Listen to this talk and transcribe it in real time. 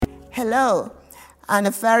Hello, and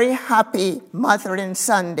a very happy Mothering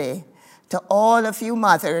Sunday to all of you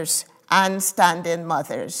mothers and stand-in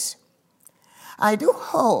mothers. I do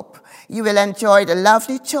hope you will enjoy the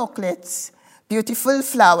lovely chocolates, beautiful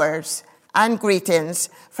flowers, and greetings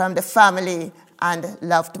from the family and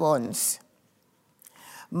loved ones.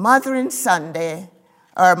 Mothering Sunday,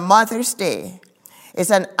 or Mother's Day, is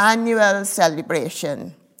an annual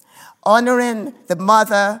celebration honoring the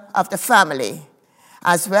mother of the family,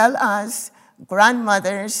 as well as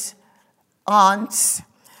grandmothers, aunts,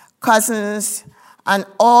 cousins, and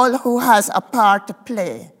all who has a part to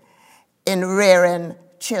play in rearing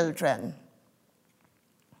children.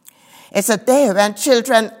 It's a day when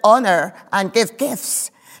children honor and give gifts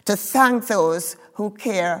to thank those who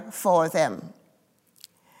care for them.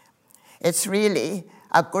 It's really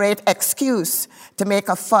a great excuse to make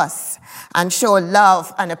a fuss and show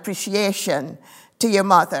love and appreciation to your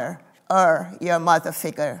mother or your mother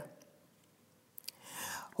figure.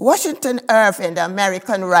 Washington Irving, the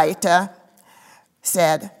American writer,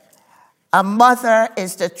 said, "A mother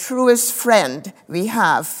is the truest friend we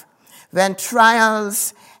have when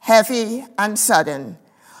trials, heavy and sudden,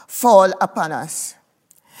 fall upon us,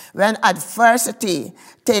 when adversity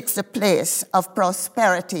takes the place of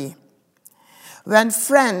prosperity, when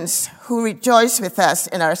friends who rejoice with us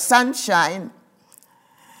in our sunshine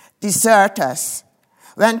desert us,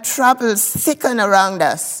 when troubles thicken around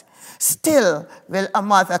us, still will a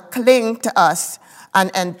mother cling to us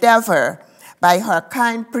and endeavor by her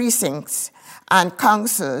kind precincts and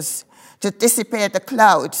counsels to dissipate the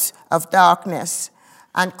clouds of darkness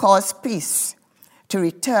and cause peace to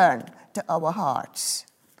return to our hearts."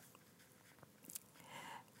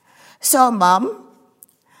 So, Mom,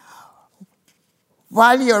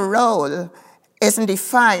 while your role isn't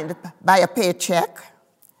defined by a paycheck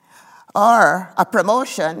or a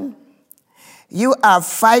promotion, you are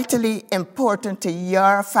vitally important to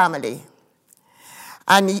your family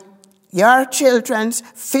and your children's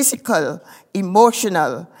physical,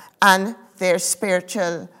 emotional, and their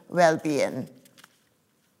spiritual well-being.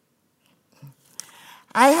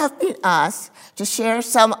 I have been asked to share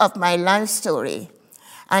some of my life story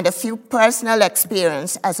and a few personal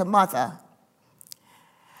experience as a mother.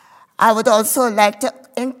 I would also like to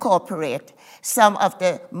incorporate some of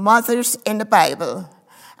the mothers in the Bible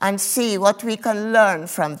and see what we can learn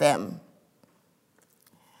from them.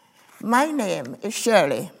 My name is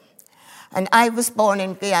Shirley, and I was born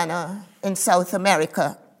in Guyana in South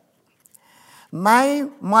America. My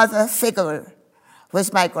mother figure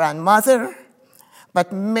was my grandmother,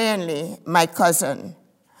 but mainly my cousin,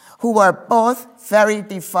 who were both very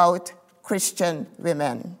devout Christian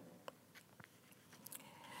women.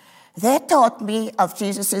 They taught me of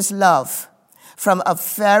Jesus' love from a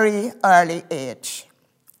very early age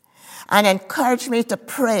and encouraged me to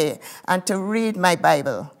pray and to read my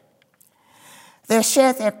Bible. They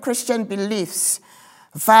shared their Christian beliefs,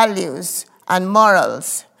 values, and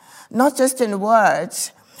morals, not just in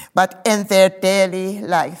words, but in their daily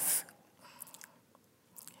life.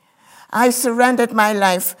 I surrendered my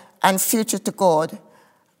life and future to God,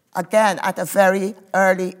 again at a very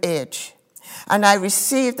early age. And I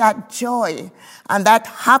received that joy and that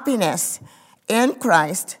happiness in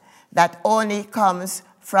Christ that only comes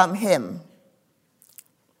from Him.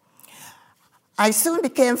 I soon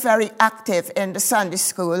became very active in the Sunday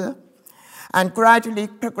school and gradually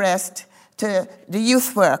progressed to the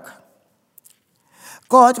youth work.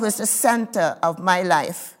 God was the center of my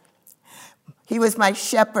life. He was my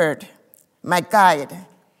shepherd, my guide,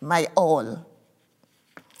 my all.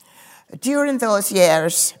 During those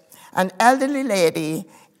years, an elderly lady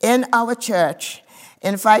in our church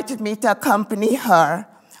invited me to accompany her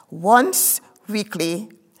once weekly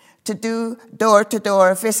to do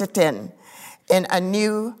door-to-door visiting in a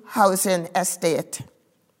new housing estate.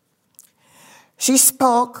 She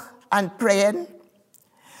spoke and prayed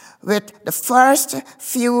with the first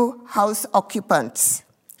few house occupants.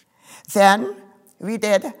 Then we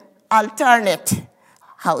did alternate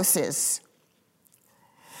houses.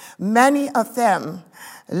 Many of them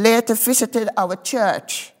later visited our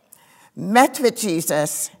church, met with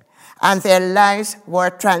Jesus, and their lives were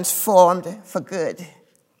transformed for good.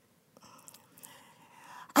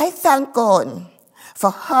 I thank God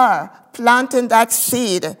for her planting that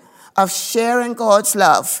seed of sharing God's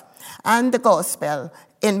love and the gospel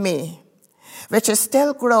in me, which is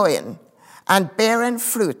still growing and bearing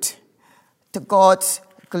fruit to God's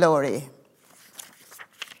glory.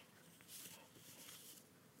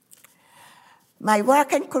 My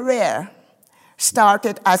working career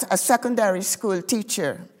started as a secondary school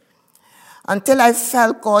teacher until I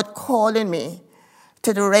felt God calling me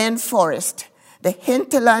to the rainforest the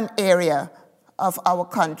hinterland area of our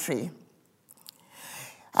country.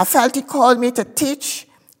 I felt he called me to teach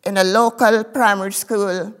in a local primary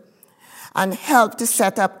school and help to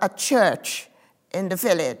set up a church in the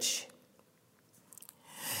village.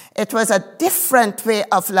 It was a different way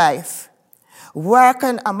of life,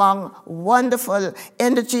 working among wonderful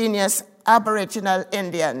indigenous Aboriginal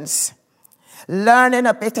Indians, learning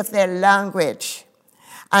a bit of their language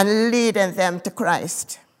and leading them to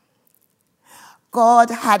Christ. God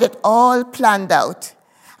had it all planned out,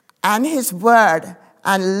 and his word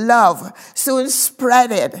and love soon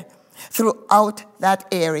spreaded throughout that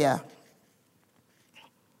area.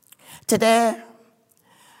 Today,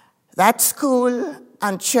 that school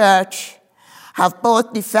and church have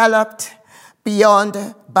both developed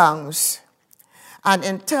beyond bounds. And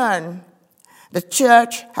in turn, the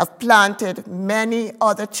church have planted many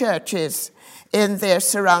other churches in their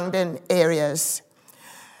surrounding areas.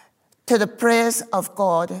 To the praise of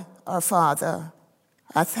God, our Father,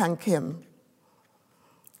 I thank him.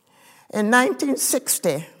 In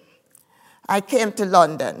 1960, I came to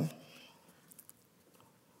London.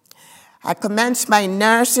 I commenced my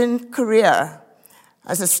nursing career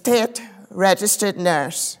as a state-registered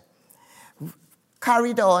nurse,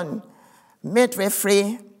 carried on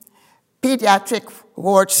midwifery, pediatric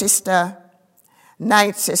ward sister,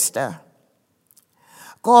 night sister.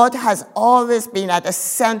 God has always been at the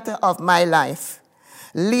center of my life,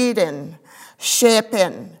 leading,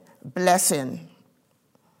 shaping, blessing.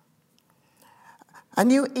 A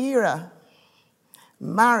new era,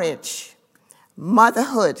 marriage,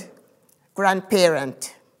 motherhood,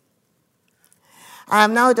 grandparent. I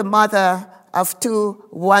am now the mother of 2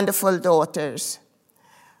 wonderful daughters,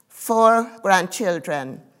 4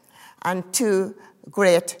 grandchildren, and 2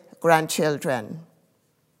 great-grandchildren.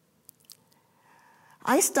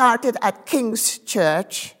 I started at King's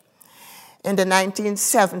Church in the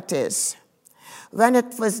 1970s, when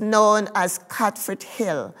it was known as Catford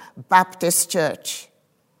Hill Baptist Church.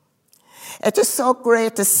 It is so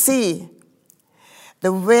great to see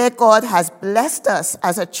the way God has blessed us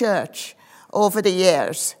as a church over the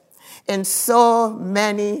years in so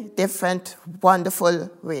many different wonderful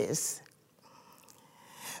ways.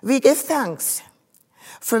 We give thanks.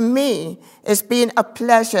 For me, it's been a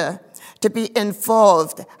pleasure to be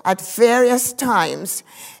involved at various times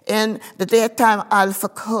in the Daytime Alpha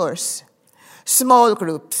course, small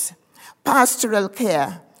groups, pastoral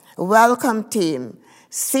care, welcome team,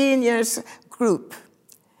 seniors group,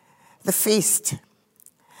 the feast,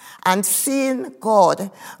 and seeing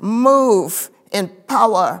God move in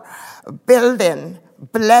power, building,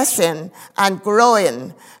 blessing, and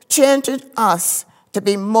growing, changing us to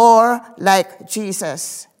be more like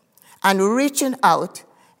Jesus and reaching out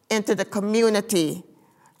into the community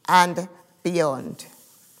and beyond.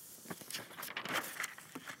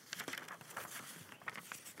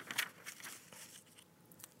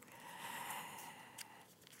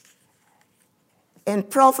 In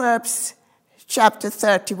Proverbs chapter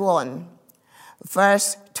 31,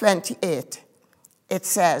 verse 28, it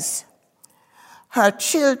says, "Her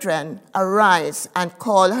children arise and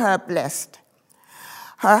call her blessed,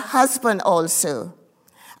 her husband also,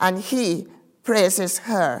 and he praises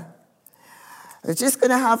her." We're just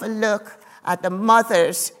going to have a look at the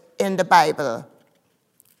mothers in the Bible.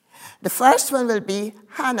 The first one will be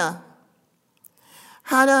Hannah.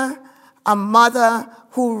 Hannah, a mother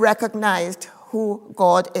who recognized who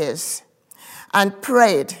God is and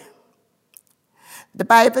prayed. The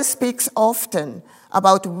Bible speaks often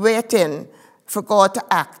about waiting for God to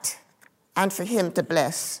act and for him to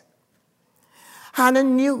bless. Hannah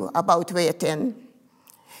knew about waiting.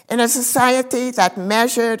 In a society that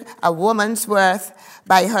measured a woman's worth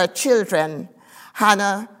by her children,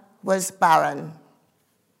 Hannah was barren.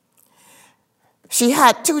 She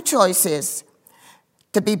had 2 choices: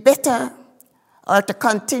 to be bitter or to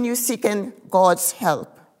continue seeking God's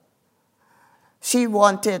help. She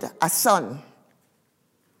wanted a son.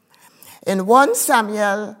 In 1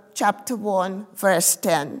 Samuel chapter 1, verse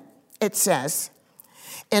 10, it says,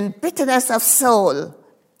 "In bitterness of soul,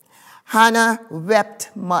 Hannah wept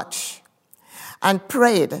much and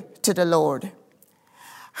prayed to the Lord."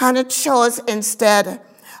 Hannah chose, instead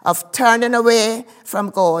of turning away from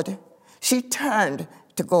God, she turned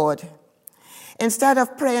to God. Instead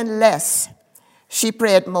of praying less, she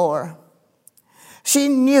prayed more. She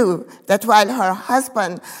knew that while her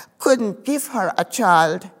husband couldn't give her a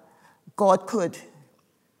child, God could.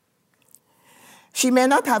 She may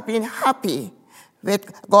not have been happy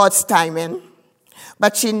with God's timing,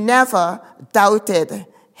 but she never doubted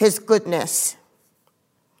his goodness.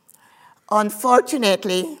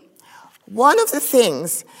 Unfortunately, one of the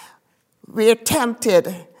things we're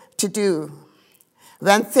tempted to do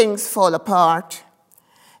when things fall apart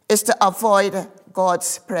is to avoid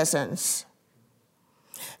God's presence.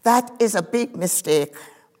 That is a big mistake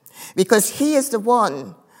because he is the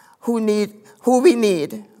one who we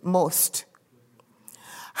need most.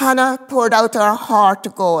 Hannah poured out her heart to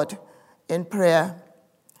God in prayer.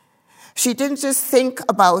 She didn't just think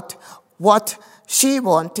about what she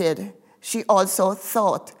wanted, she also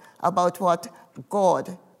thought about what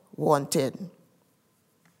God wanted.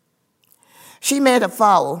 She made a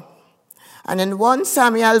vow, and in 1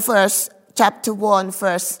 Samuel chapter 1,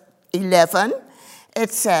 verse 11,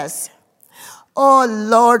 it says, "O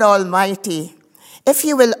Lord Almighty, if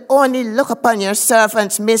you will only look upon your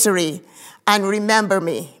servant's misery and remember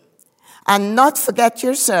me, and not forget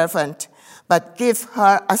your servant, but give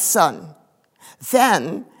her a son,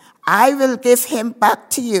 then I will give him back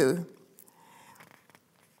to you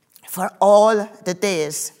for all the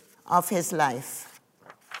days of his life."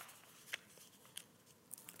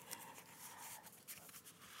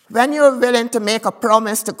 When you're willing to make a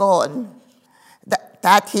promise to God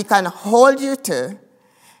that he can hold you to,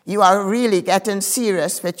 you are really getting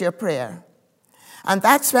serious with your prayer. And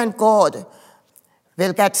that's when God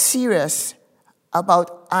will get serious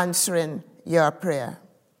about answering your prayer.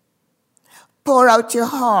 Pour out your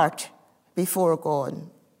heart before God,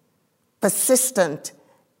 persistent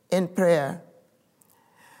in prayer.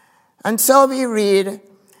 And so we read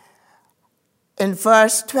in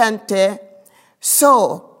verse 20,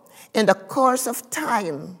 "So, in the course of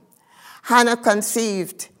time, Hannah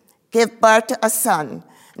conceived, gave birth to a son,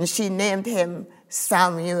 and she named him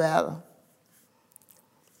Samuel.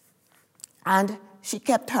 And she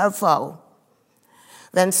kept her vow.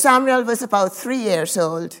 When Samuel was about 3 years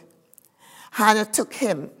old, Hannah took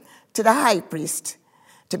him to the high priest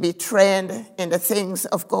to be trained in the things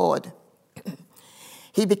of God.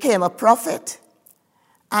 He became a prophet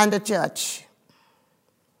and a judge.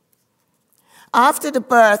 After the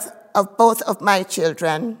birth of both of my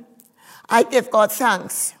children, I give God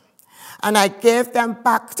thanks, and I gave them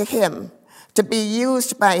back to him to be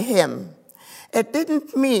used by him. It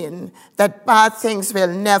didn't mean that bad things will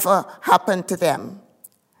never happen to them,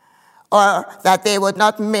 or that they would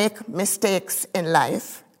not make mistakes in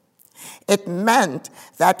life. It meant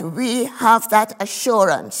that we have that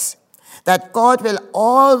assurance that God will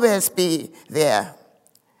always be there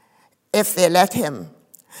if they let him,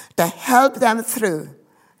 to help them through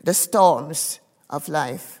the storms of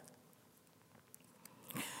life.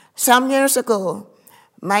 Some years ago,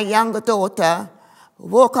 my younger daughter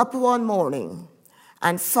woke up one morning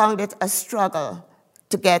and found it a struggle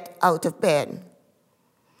to get out of bed.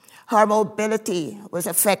 Her mobility was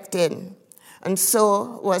affected, and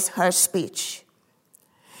so was her speech.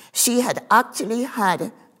 She had actually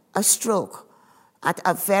had a stroke at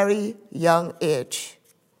a very young age,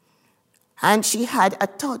 and she had a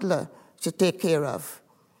toddler to take care of.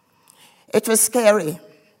 It was scary,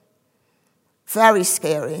 very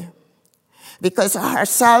scary, because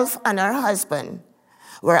herself and her husband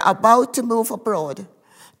were about to move abroad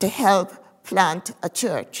to help plant a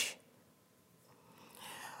church.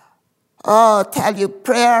 Oh, tell you,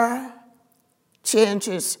 prayer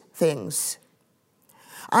changes things.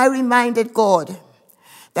 I reminded God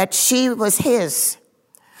that she was his,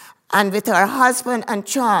 and with her husband and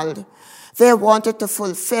child, they wanted to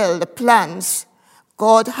fulfill the plans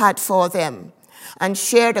God had for them and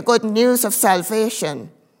share the good news of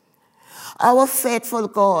salvation. Our faithful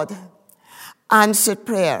God answered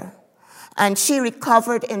prayer, and she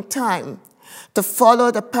recovered in time to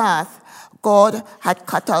follow the path God had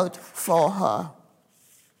cut out for her.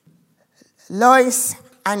 Lois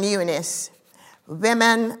and Eunice,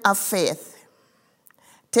 women of faith,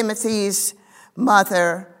 Timothy's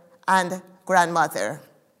mother and grandmother.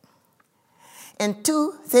 In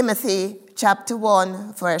 2 Timothy chapter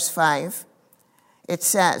 1, verse 5, it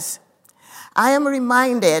says, "I am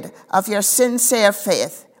reminded of your sincere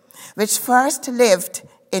faith, which first lived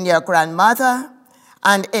in your grandmother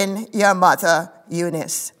and in your mother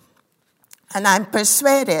Eunice, and I'm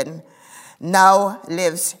persuaded now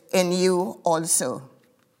lives in you also."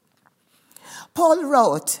 Paul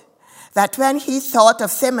wrote that when he thought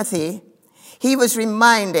of Timothy, he was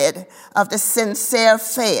reminded of the sincere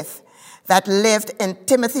faith that lived in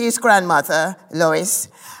Timothy's grandmother, Lois,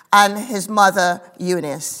 and his mother,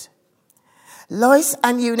 Eunice. Lois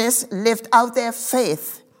and Eunice lived out their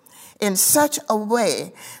faith in such a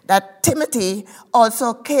way that Timothy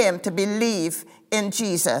also came to believe in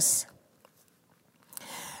Jesus.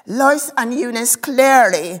 Lois and Eunice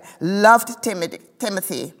clearly loved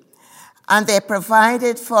Timothy, and they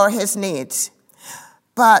provided for his needs.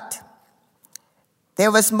 But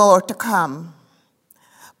there was more to come.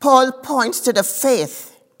 Paul points to the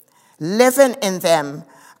faith living in them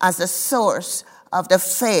as the source of the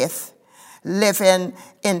faith living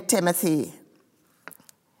in Timothy.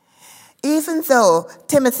 Even though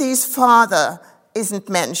Timothy's father isn't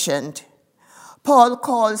mentioned, Paul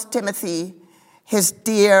calls Timothy his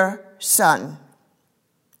dear son.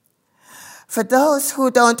 For those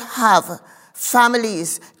who don't have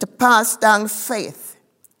families to pass down faith,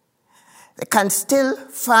 they can still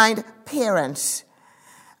find parents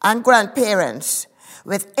and grandparents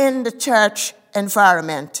within the church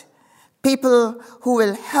environment, people who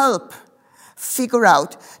will help figure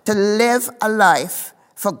out to live a life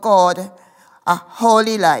for God, a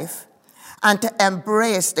holy life, and to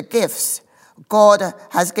embrace the gifts God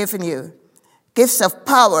has given you, gifts of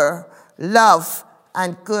power, love,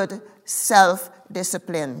 and good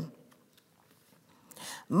self-discipline.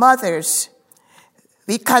 Mothers,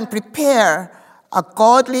 we can prepare a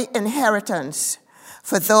godly inheritance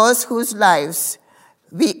for those whose lives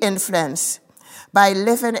we influence by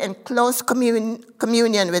living in close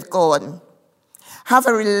communion with God. Have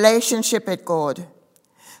a relationship with God.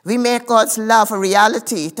 We make God's love a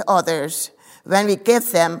reality to others when we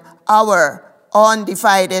give them our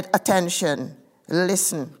undivided attention.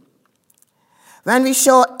 Listen. When we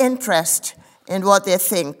show interest in what they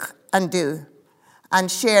think and do and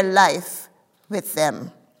share life with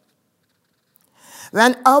them.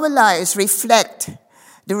 When our lives reflect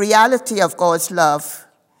the reality of God's love,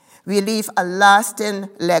 we leave a lasting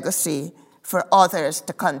legacy for others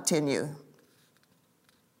to continue.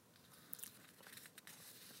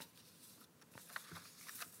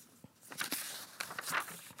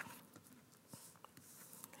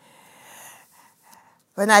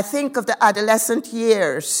 When I think of the adolescent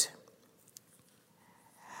years,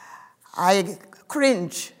 I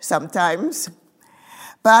cringe sometimes,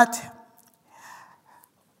 but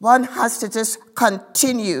one has to just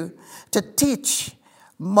continue to teach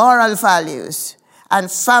moral values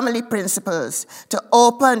and family principles, to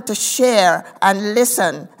open, to share, and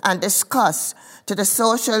listen and discuss to the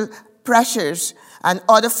social pressures and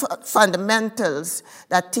other fundamentals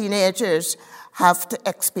that teenagers have to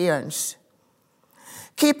experience.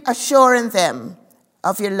 Keep assuring them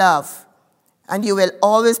of your love, and you will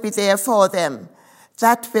always be there for them.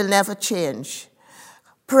 That will never change.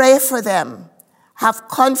 Pray for them. Have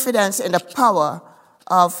confidence in the power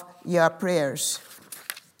of your prayers.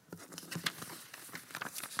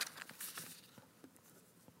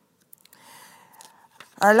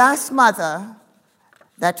 Our last mother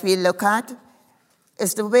that we look at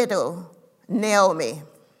is the widow, Naomi.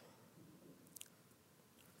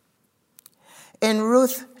 In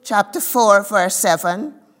Ruth chapter 4, verse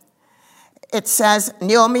 7, it says,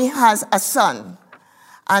 Naomi has a son,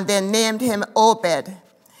 and they named him Obed.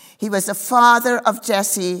 He was the father of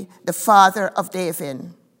Jesse, the father of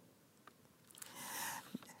David.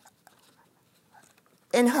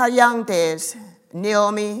 In her young days,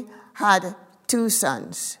 Naomi had 2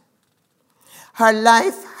 sons. Her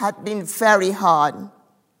life had been very hard.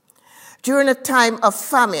 During a time of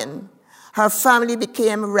famine, her family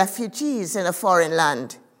became refugees in a foreign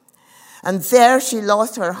land. And there she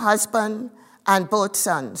lost her husband and both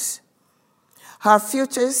sons. Her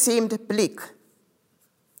future seemed bleak.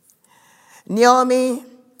 Naomi,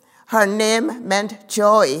 her name meant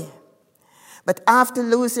joy. But after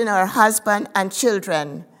losing her husband and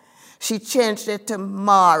children, she changed it to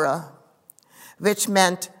Mara, which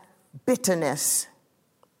meant bitterness.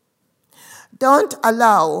 Don't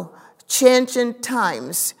allow changing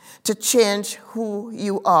times to change who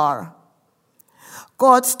you are.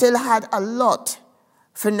 God still had a lot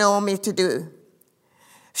for Naomi to do.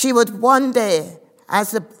 She would one day,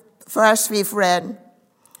 as the verse we've read,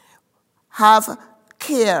 have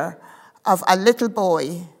care of a little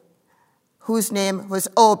boy whose name was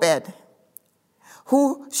Obed,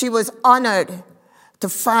 who she was honored to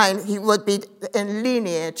find he would be in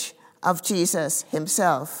lineage of Jesus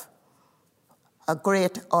himself. A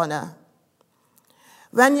great honor.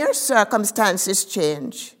 When your circumstances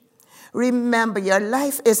change, remember your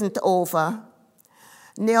life isn't over.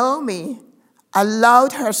 Naomi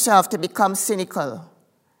allowed herself to become cynical.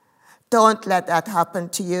 Don't let that happen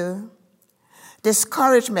to you.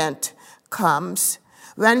 Discouragement comes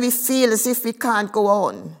when we feel as if we can't go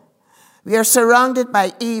on. We are surrounded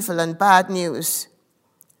by evil and bad news.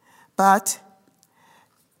 But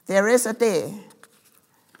there is a day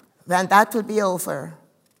when that will be over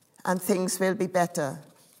and things will be better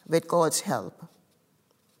with God's help.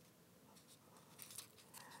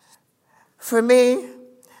 For me,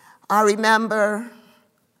 I remember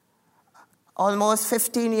almost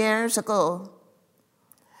 15 years ago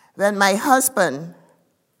when my husband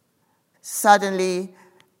suddenly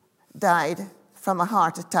died from a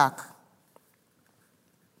heart attack.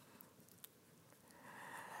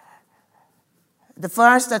 The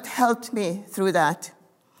verse that helped me through that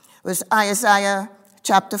was Isaiah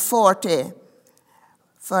chapter 40,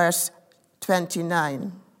 verse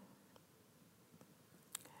 29.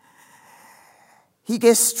 He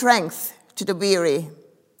gives strength to the weary.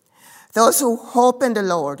 Those who hope in the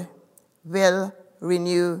Lord will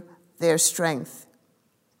renew their strength.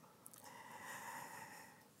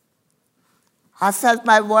 I felt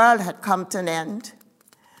my world had come to an end,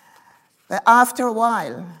 but after a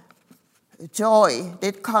while, joy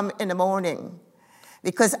did come in the morning,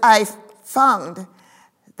 because I found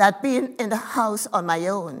that being in the house on my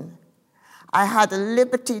own, I had the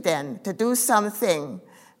liberty then to do something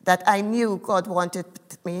that I knew God wanted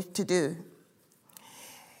me to do.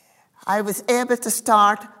 I was able to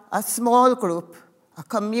start a small group, a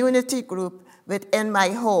community group within my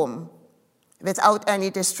home without any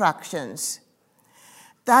distractions.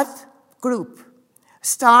 That group,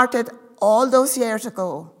 started all those years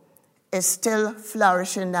ago, is still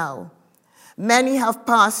flourishing now. Many have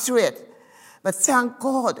passed through it, but thank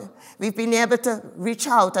God we've been able to reach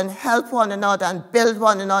out and help one another and build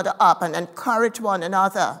one another up and encourage one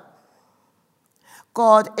another.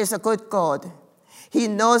 God is a good God. He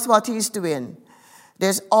knows what he's doing.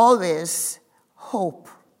 There's always hope.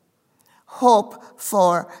 Hope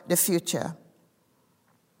for the future.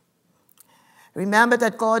 Remember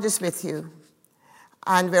that God is with you,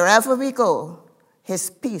 and wherever we go, his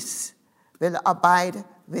peace will abide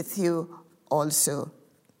with you also.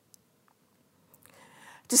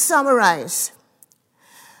 To summarize,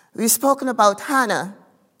 we've spoken about Hannah,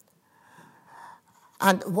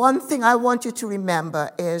 and one thing I want you to remember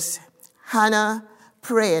is Hannah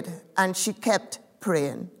prayed and she kept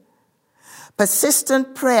praying.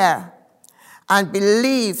 Persistent prayer and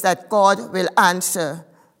believe that God will answer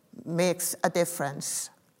makes a difference.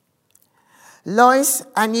 Lois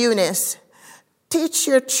and Eunice, teach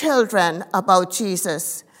your children about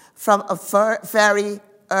Jesus from a very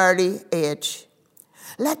early age.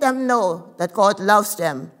 Let them know that God loves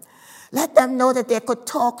them. Let them know that they could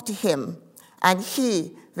talk to him and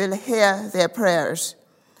he will hear their prayers.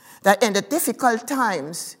 That in the difficult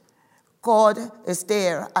times, God is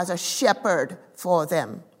there as a shepherd for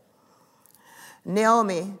them.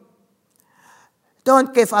 Naomi,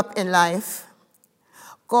 don't give up in life.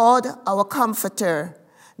 God, our comforter,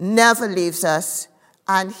 never leaves us,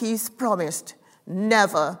 and he's promised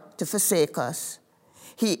never to forsake us.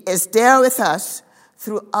 He is there with us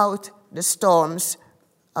throughout the storms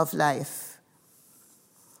of life.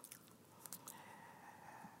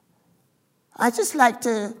 I'd just like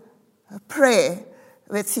to pray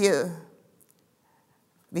with you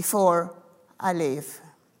before I leave.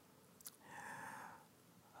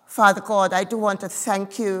 Father God, I do want to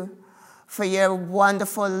thank you for your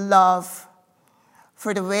wonderful love,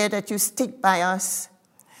 for the way that you stick by us.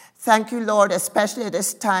 Thank you, Lord, especially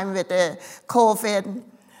this time with the COVID,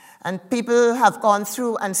 and people have gone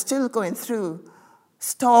through and still going through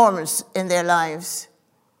storms in their lives.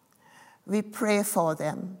 We pray for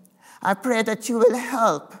them. I pray that you will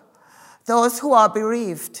help those who are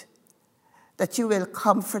bereaved, that you will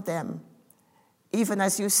comfort them. Even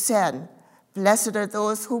as you said, blessed are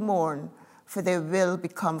those who mourn, for they will be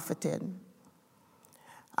comforted.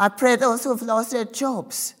 I pray those who have lost their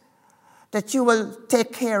jobs, that you will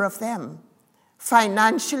take care of them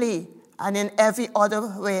financially and in every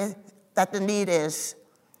other way that the need is.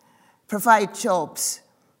 Provide jobs,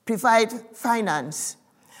 provide finance.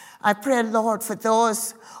 I pray, Lord, for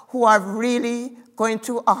those who are really going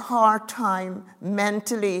through a hard time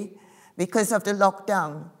mentally because of the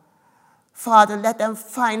lockdown. Father, let them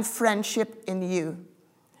find friendship in you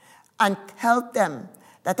and help them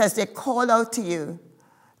that as they call out to you,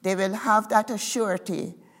 they will have that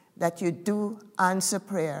assurity that you do answer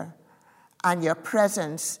prayer and your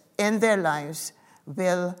presence in their lives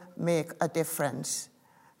will make a difference.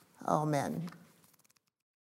 Amen.